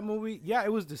saw that movie, yeah,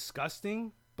 it was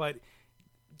disgusting, but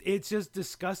it's just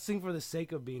disgusting for the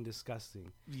sake of being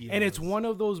disgusting. And it's one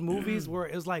of those movies where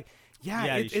it's like,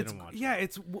 Yeah, you shouldn't watch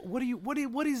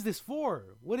it. What is this for?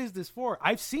 What is this for?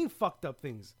 I've seen fucked up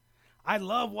things. I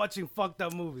love watching fucked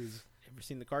up movies. Ever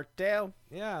seen The Cartel?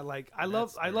 Yeah, like I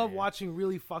That's love great. watching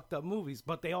really fucked up movies,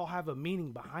 but they all have a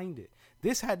meaning behind it.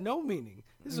 This had no meaning.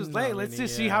 This was No like, let's meaning,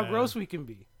 just see how yeah. gross we can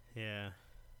be. Yeah,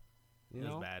 You it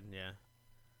know? was bad. Yeah,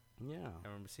 Yeah. I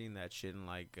remember seeing that shit in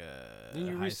like. Didn't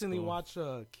you high recently school. watch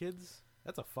Kids?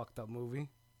 That's a fucked up movie.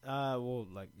 Well,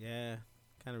 like yeah,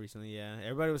 kind of recently. Yeah,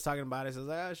 everybody was talking about it. So I was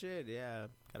like, oh shit, yeah,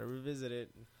 gotta revisit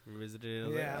it. Revisited it. I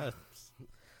was Yeah. like,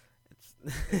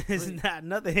 it's not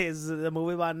nothing. It's a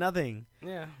movie about nothing.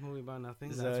 Yeah, movie about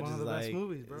nothing. So That's it's one of the just best like-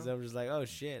 movies, bro. So I'm just like, oh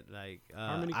shit, like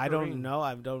Harmony I don't Korine. know.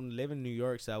 I don't live in New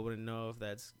York, so I wouldn't know if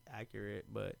that's accurate.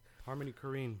 But Harmony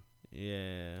Korine.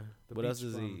 yeah, The what else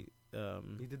Beach does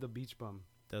Bum. he? He did the Beach Bum.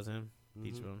 Does him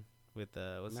Beach Mhm. Bum with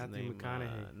what's Matthew his name?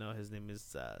 McConaughey. No, his name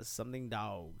is something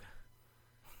Dog.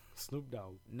 Snoop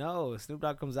Dogg. No, Snoop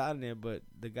Dogg comes out in it, but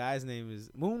the guy's name is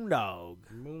Moondog.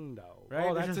 Moondog. Right?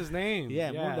 Oh, that's his name.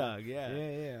 Yeah, Moondog. Yeah.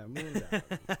 Yeah, Moondog.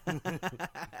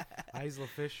 Isla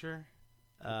Fisher.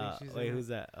 I think she's Wait, in it. who's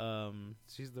that?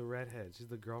 She's the redhead. She's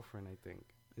the girlfriend, I think.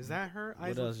 Is that her? What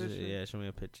Isla else? Fisher? Yeah, show me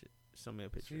a picture. Show me a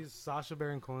picture. She's Sacha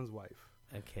Baron Cohen's wife.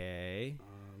 Okay.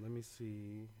 Let me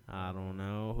see. I don't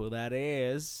know who that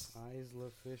is. Isla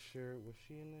Fisher. Was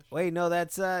she in this? Wait, no,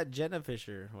 that's Jenna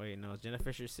Fisher. Wait, no, it's Jenna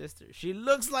Fisher's sister. She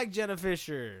looks like Jenna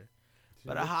Fisher, She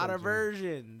but a looks like hotter Jen.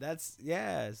 version. That's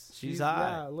yes, she's Yeah,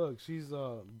 hot. look, she's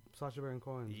Sacha Baron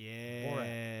Cohen.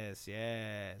 Yes,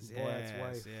 yes, Borat's yes,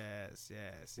 wife.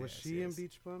 yes. Was yes, she in yes.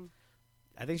 Beach Bum?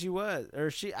 I think she was,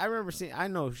 or she. I remember seeing. I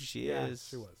know who she is.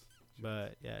 She was.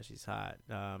 But yeah, she's hot.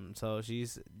 So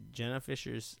she's Jenna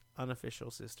Fisher's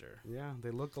unofficial sister. Yeah, they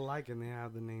look alike and they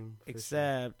have the name Fisher.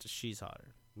 Except she's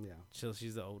hotter. Yeah, So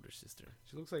she's the older sister.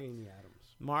 she looks like Amy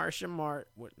Adams. Marsha Mart.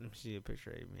 What? Let me see a picture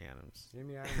of Amy Adams.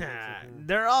 Amy Adams. looks like her.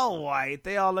 They're all white.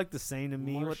 They all look the same to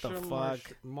me. What the fuck?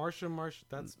 Marsha.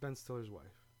 That's Ben Stiller's wife.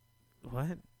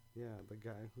 What? Yeah, the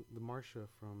guy, the Marsha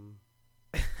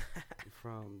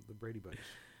from the Brady Bunch.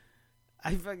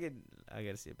 I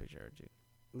gotta see a picture of her too.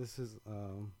 This is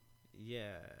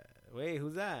Yeah. Wait,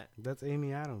 who's that? that's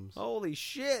Amy Adams. Holy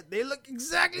shit! They look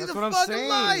exactly That's the what I'm fuck saying.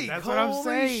 alike. That's what I'm Holy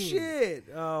saying. shit!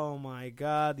 Oh my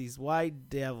god, these white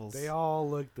devils. They all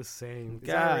look the same. Is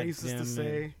God that racist damn to it.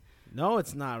 say? No,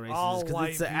 it's not All racist because white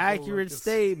it's an people look accurate the same.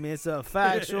 statement. It's a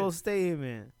factual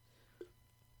statement.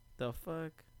 The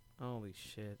fuck? Holy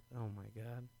shit! Oh my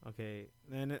god. Okay,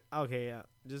 then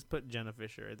just put Jenna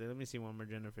Fisher right there. Let me see one more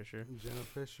Jenna Fisher. Jenna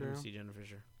Fisher. Let me see Jenna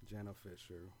Fisher. Jenna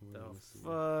Fisher. The Let me see.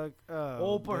 fuck?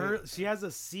 Oh, but she has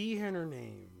a C in her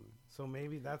name, so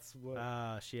maybe that's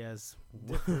what. She has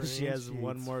Differentiates.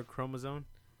 one more chromosome.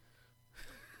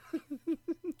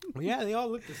 Yeah, they all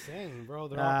look the same, bro.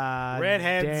 They're all Ah,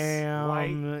 redheads, damn,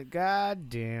 white. God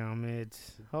damn it!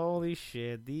 Holy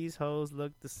shit! These hoes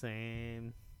look the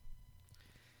same.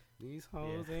 These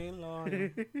hoes Yeah. ain't loyal.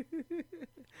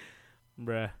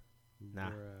 Bruh. Nah.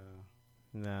 Bruh.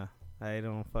 Nah, I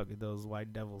don't fuck with those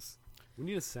white devils. We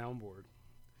need a soundboard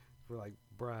for like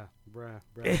bruh, bruh.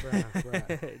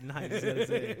 Nah, you just gotta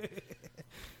say it.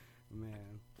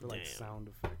 Man, for like Damn. sound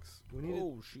effects. We need.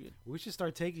 Oh shit! We should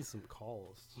start taking some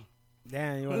calls.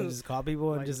 Damn, you want to just call people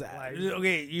and Like- just like,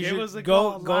 okay? You give should us a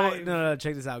go call go. live. No,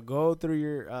 check this out. Go through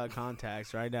your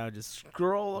contacts right now. Just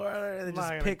scroll and I'm not just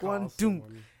gonna pick call one. Doom.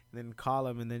 someone. Then call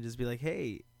them and then just be like,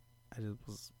 hey, I just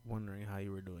was wondering how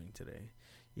you were doing today.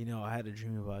 You know, I had a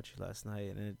dream about you last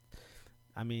night, and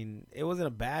it wasn't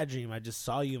a bad dream. I just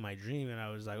saw you in my dream, and I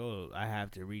was like, oh, I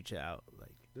have to reach out.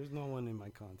 Like, There's no one in my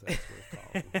contacts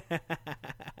worth calling.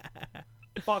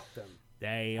 Fuck them.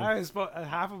 damn, I haven't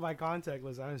half of my contact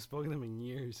list. I haven't spoken to them in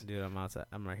years. dude, I'm outside.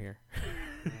 I'm right here.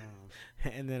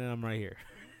 And then I'm right here.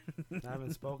 I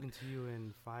haven't spoken to you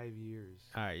in 5 years.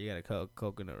 All right, you got a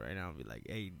coconut right now and be like,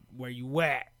 hey, where you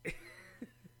at? I'll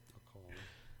call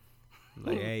him.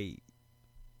 Like, hey,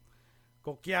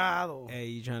 Coqueado. hey,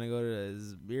 you trying to go to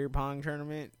this beer pong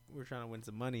tournament? We're trying to win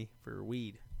some money for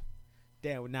weed.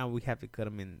 Damn, now we have to cut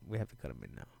them in. We have to cut them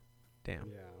in now. Damn.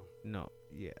 Yeah. No.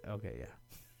 Yeah. Okay.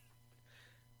 Yeah.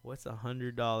 What's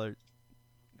 $100?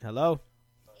 Hello.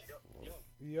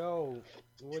 Yo,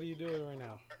 what are you doing right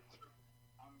now?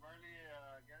 I'm barely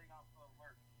getting off of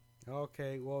work.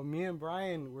 Okay, well, me and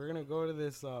Brian, we're gonna go to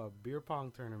this beer pong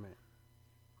tournament,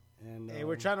 and Hey,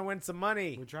 we're trying to win some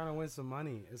money. We're trying to win some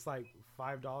money. It's like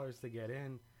 $5 to get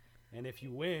in, and if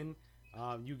you win,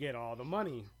 you get all the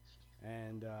money.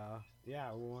 And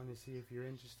yeah, we want to see if you're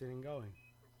interested in going.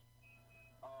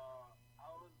 I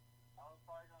was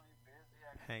probably gonna be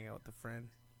busy. Hang out with a friend.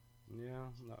 Yeah,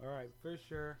 all right, for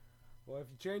sure. Well, if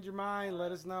you change your mind,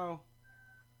 let us know.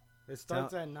 It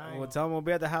starts at 9. Well, tell them we'll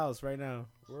be at the house right now.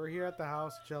 We're here at the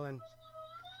house chilling.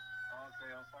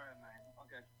 Okay, I'll start at 9.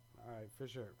 Okay. All right, for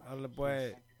sure. Hola,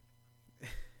 boy.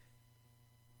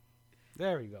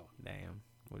 There we go. Damn.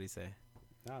 What'd he say?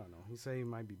 I don't know. He said he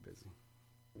might be busy.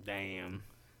 Damn.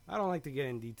 I don't like to get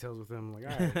in details with him. Like,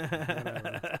 all right,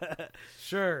 whatever.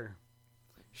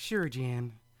 Sure,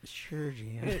 Jan. Sure,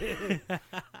 Jan.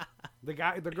 The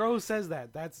girl who says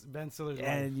that's Ben Stiller's wife.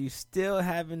 And you still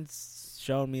haven't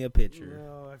shown me a picture.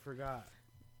 No, I forgot.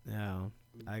 No.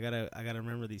 I gotta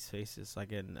remember these faces so I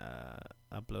can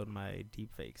upload my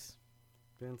deep fakes.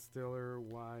 Ben Stiller,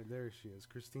 why? There she is.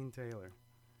 Christine Taylor.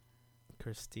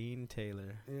 Christine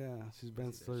Taylor. Yeah, she's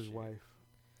Ben Stiller's shit. wife.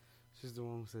 She's the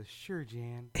one who says, sure,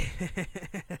 Jan.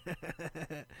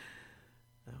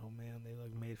 Oh, man, they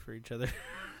look made for each other.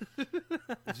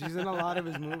 She's in a lot of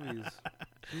his movies.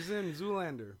 She's in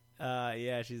Zoolander.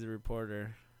 Yeah, she's a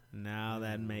reporter. Now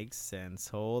that Yeah. makes sense.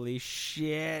 Holy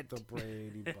shit. The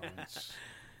Brady Bunch.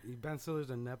 Ben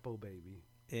Stiller's a Nepo baby.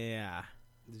 Yeah,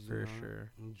 Did you for know?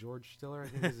 sure. And George Stiller, I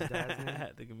think is his dad's name.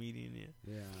 The comedian, yeah.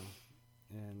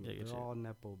 Yeah. And Yeah, they're gotcha. all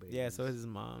Nepo babies. Yeah, so his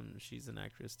mom, she's an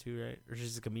actress too, right? Or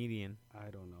she's a comedian. I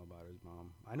don't know about his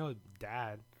mom. I know his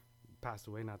dad passed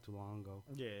away not too long ago.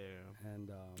 Yeah.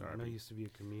 And I know R.I.P. he used to be a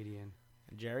comedian.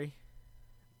 Jerry?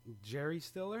 Jerry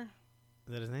Stiller?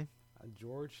 Is that his name?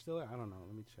 George Stiller? I don't know.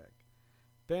 Let me check.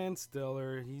 Ben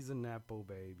Stiller, he's a Nepo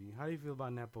baby. How do you feel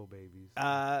about Nepo babies?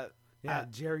 Yeah,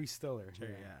 Jerry Stiller.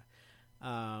 Jerry, yeah.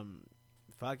 yeah.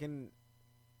 Fucking,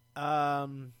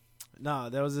 no,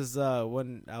 there was this,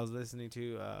 one I was listening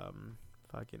to,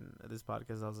 fucking, this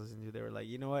podcast I was listening to, they were like,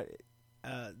 you know what?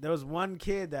 There was one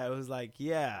kid that was like,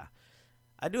 yeah,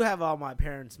 I do have all my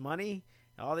parents' money,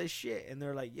 all this shit. And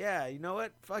they're like, yeah, you know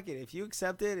what? Fuck it. If you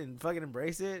accept it and fucking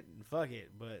embrace it, fuck it.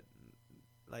 But,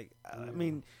 like, I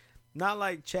mean, not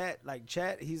like Chet. Like,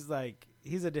 Chet, he's a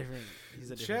different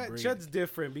breed. Chet's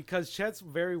different because Chet's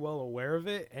very well aware of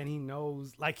it, and he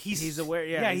knows, like, he's aware.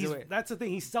 Yeah, he's aware. That's the thing.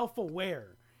 He's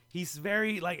self-aware. He's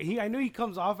very, like, I know he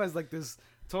comes off as, like, this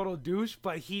total douche,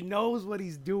 but he knows what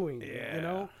he's doing. Yeah. You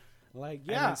know? Like, And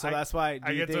yeah. then, so that's why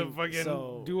I get to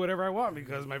fucking do whatever I want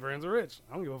because my parents are rich.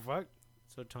 I don't give a fuck.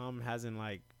 So Tom hasn't,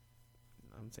 like,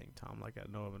 I'm saying Tom like I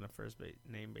know him on a first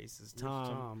name basis. Which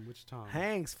Tom?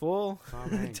 Hanks, fool. Tom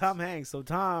Hanks. Tom Hanks. So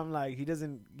Tom, like, he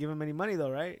doesn't give him any money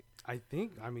though, right? I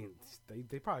mean,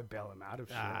 they probably bail him out of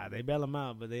shit. They bail him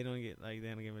out, but they don't give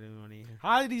him any money.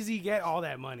 How does he get all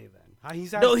that money then?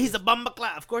 He's a bumba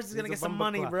clap. Of course he's gonna get some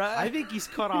money, bro. I think he's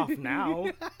cut off now.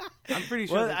 I'm pretty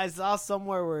sure. Well, I saw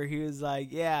somewhere where he was like,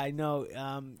 "Yeah, I know.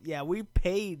 Yeah, we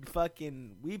paid for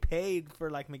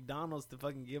like McDonald's to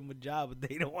fucking give him a job, but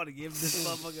they don't want to give this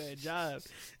motherfucker a job."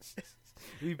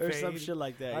 Or some shit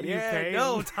like that. How do you pay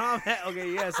no, him? Tom.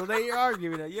 Okay, yeah. So they are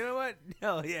giving it. You know what?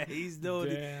 No, yeah, he's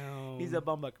doing. Damn. He's a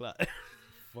bumba clock.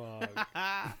 Fuck.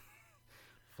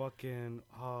 Fucking.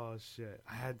 Oh shit.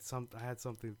 I had something.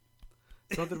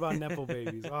 Something about Nepo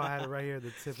babies. Oh, I had it right here at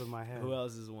the tip of my head. Who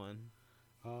else is one?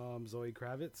 Zoe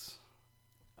Kravitz.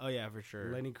 Oh yeah, for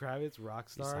sure. Lenny Kravitz, rock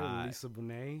star. hot. Lisa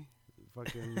Bonet,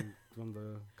 fucking from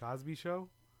the Cosby Show.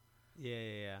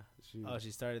 Yeah.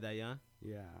 She started that young.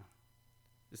 Yeah.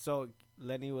 So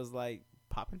Lenny was like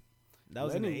popping. That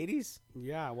was in Lenny- the 80s.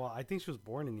 Yeah, well, I think she was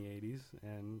born in the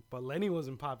 80s, but Lenny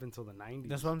wasn't popping until the 90s.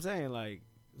 That's what I'm saying. Like,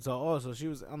 so she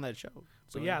was on that show.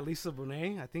 So But yeah, Lisa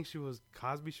Bonet, I think she was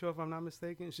Cosby Show, if I'm not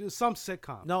mistaken. She was some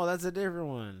sitcom. No, that's a different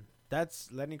one.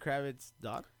 That's Lenny Kravitz's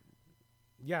daughter.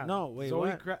 Yeah. No, wait, Zoe,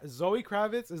 what? Zoe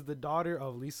Kravitz is the daughter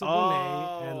of Lisa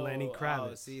Bonet and Lenny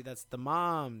Kravitz. Oh, see, that's the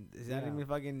mom. Is that Yeah. even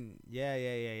fucking?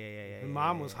 Yeah. Her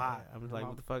mom was hot. I was Her like,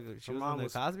 mom- what the fuck? She her was mom on the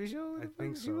was- Cosby Show. I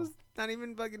think She so. was not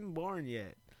even fucking born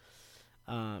yet.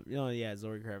 Yeah,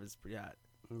 Zoe Kravitz is pretty hot.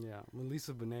 Yeah,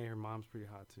 Lisa Bonet, her mom's pretty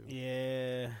hot too.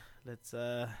 Yeah, let's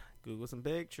Google some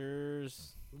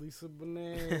pictures. Lisa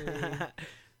Bonet.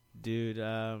 Dude,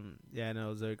 yeah,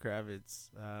 no, Zoe Kravitz.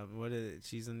 What is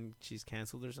it? She's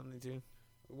canceled or something too?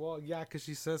 Well, yeah, because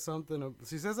she says something.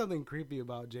 She said something creepy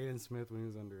about Jaden Smith when he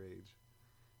was underage.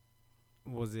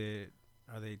 Was it?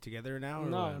 Are they together now? Or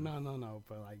No. what?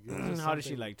 But like, it was just How old is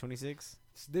she? something- Like 26?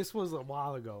 This was a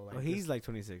while ago. Like, Well, he's like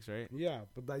 26, right? yeah,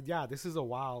 but like, yeah, this is a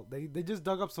while. They just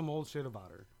dug up some old shit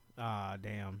about her. Ah,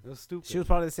 damn. It was stupid. She was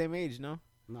probably the same age, no?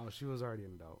 No, she was already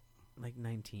an adult. Like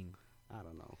 19. I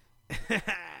don't know.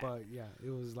 But yeah, it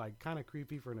was like kind of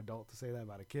creepy for an adult to say that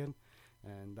about a kid,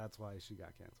 and that's why she got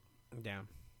canceled. Damn.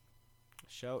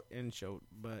 Shout,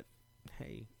 but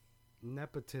hey.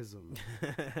 Nepotism.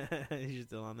 You're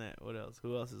still on that. What else?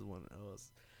 Who else is one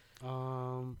else?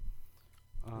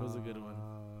 What was a good one?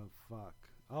 Fuck.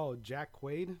 Oh, Jack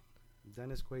Quaid,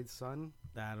 Dennis Quaid's son.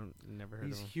 I don't never heard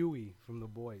He's of him. Huey from The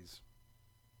Boys.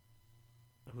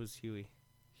 Who's Huey?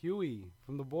 Huey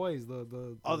from The Boys.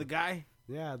 The guy?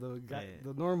 yeah, the guy, Yeah.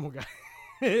 the normal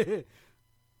guy.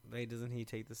 Wait, doesn't he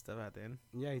take the stuff at the end?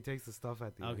 Yeah, he takes the stuff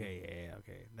at the end. Okay, yeah,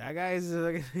 okay. That guy's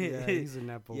Yeah, he's a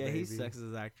nepo yeah, baby. he sucks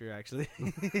as actor actually.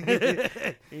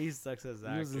 He sucks as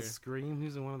He was in actor. Scream. He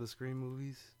was in one of the Scream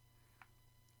movies.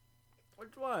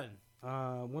 Which one?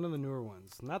 One of the newer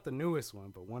ones. Not the newest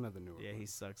one, but one of the newer Yeah, he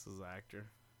ones. sucks as actor.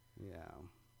 Yeah.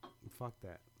 Fuck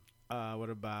that. What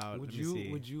about? Would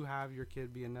you have your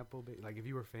kid be a nepo baby? Like if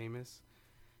you were famous,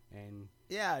 and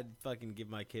Yeah, I'd fucking give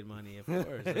my kid money, of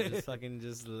course. I'd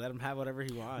just let him have whatever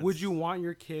he wants. would you want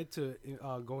your kid to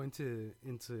go into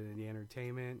the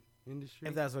entertainment industry?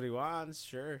 If that's what he wants,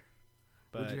 sure.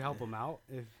 But Would you help him out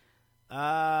if?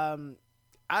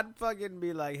 I'd fucking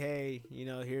be like, hey,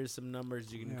 here's some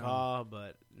numbers you can call,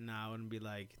 but no, I wouldn't be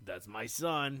like, that's my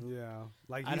son. Yeah,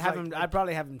 like I'd he's have like- him. I'd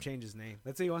probably have him change his name.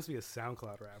 Let's say he wants to be a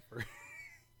SoundCloud rapper,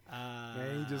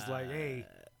 and he just like, hey,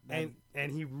 and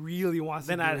he really wants.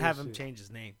 Then to do I'd this have him shit. change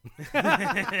his name.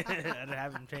 I'd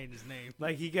have him change his name.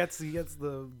 Like he gets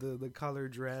the color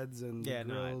dreads and Yeah,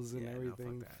 the no, grills and no, fuck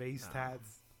everything, that. face No. tats.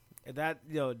 That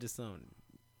just don't.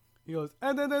 He goes,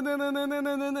 and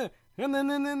then.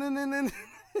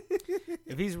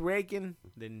 If he's raking,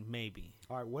 then maybe.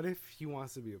 All right, what if he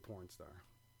wants to be a porn star?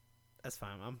 That's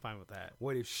fine. I'm fine with that.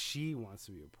 What if she wants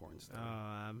to be a porn Oh, star?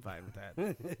 I'm fine with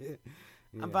that. Yeah.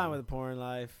 I'm fine with the porn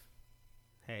life.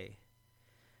 Hey,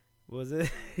 was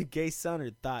it gay son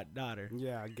or thought daughter?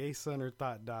 Yeah, gay son or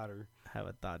thought daughter. I have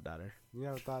a thought daughter. You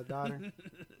have a thought daughter?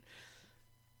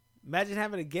 Imagine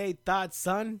having a gay thought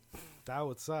son. That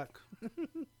would suck.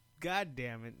 God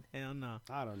damn it. Hell no.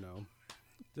 I don't know.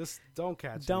 Just don't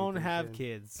catch. Don't anything, have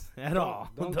kid. kids at Don't- all.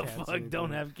 don't What the catch fuck? anything.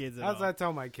 Don't have kids at That's all. what I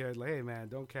tell my kid. Like, hey man,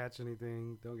 don't catch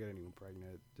anything. Don't get anyone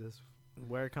pregnant. Just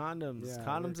Wear condoms. Yeah,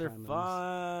 Condoms wear are condoms.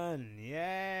 fun.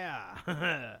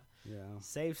 Yeah. yeah.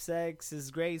 Safe sex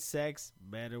is great sex.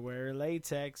 Better wear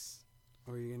latex.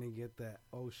 Or you're gonna get that.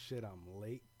 Oh shit, I'm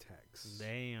latex.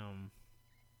 Damn.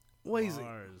 Lazy.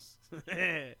 Bars.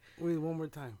 Wait, one more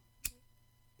time.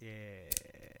 Yeah.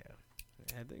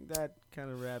 I think that kind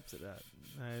of wraps it up.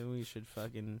 We should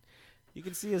fucking. You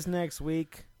can see us next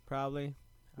week, probably.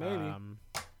 Maybe.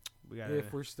 We got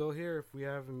If we're still here, if we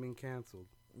haven't been canceled.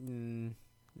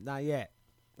 not yet.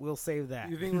 We'll save that.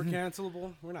 You think we're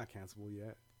cancelable? We're not cancelable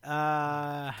yet.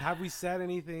 Have we said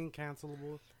anything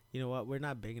cancelable? You know what? We're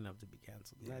not big enough to be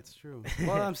canceled yet. That's true.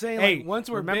 Well, I'm saying, Hey, like, once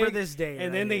we're remember big, this day, and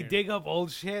right then they here. dig up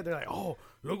old shit, they're like, oh,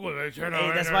 look what they said.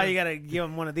 Hey, that's why you gotta give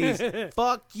them one of these.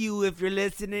 Fuck you if you're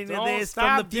listening to Don't this from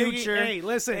stop the digging- future. Hey,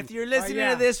 listen. If you're listening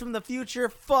yeah. to this from the future,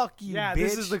 fuck you, Yeah, bitch.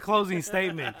 this is the closing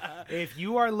statement. If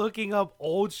you are looking up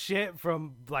old shit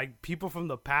from like people from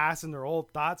the past and their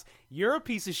old thoughts, you're a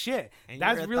piece of shit. And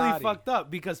That's you're a really thotty. fucked up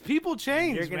because people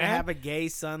change. You're gonna man. have a gay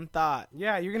son thought.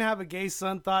 Yeah, you're gonna have a gay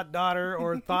son thought daughter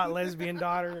or thought lesbian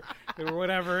daughter or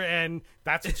whatever, and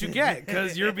that's what you get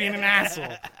because you're being an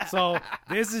asshole. So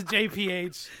this is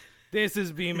JPH. This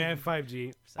is B-Man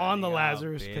 5G on the Signing out,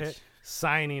 Lazarus bitch. Pit.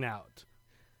 Signing out.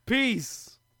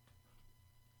 Peace.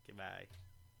 Goodbye.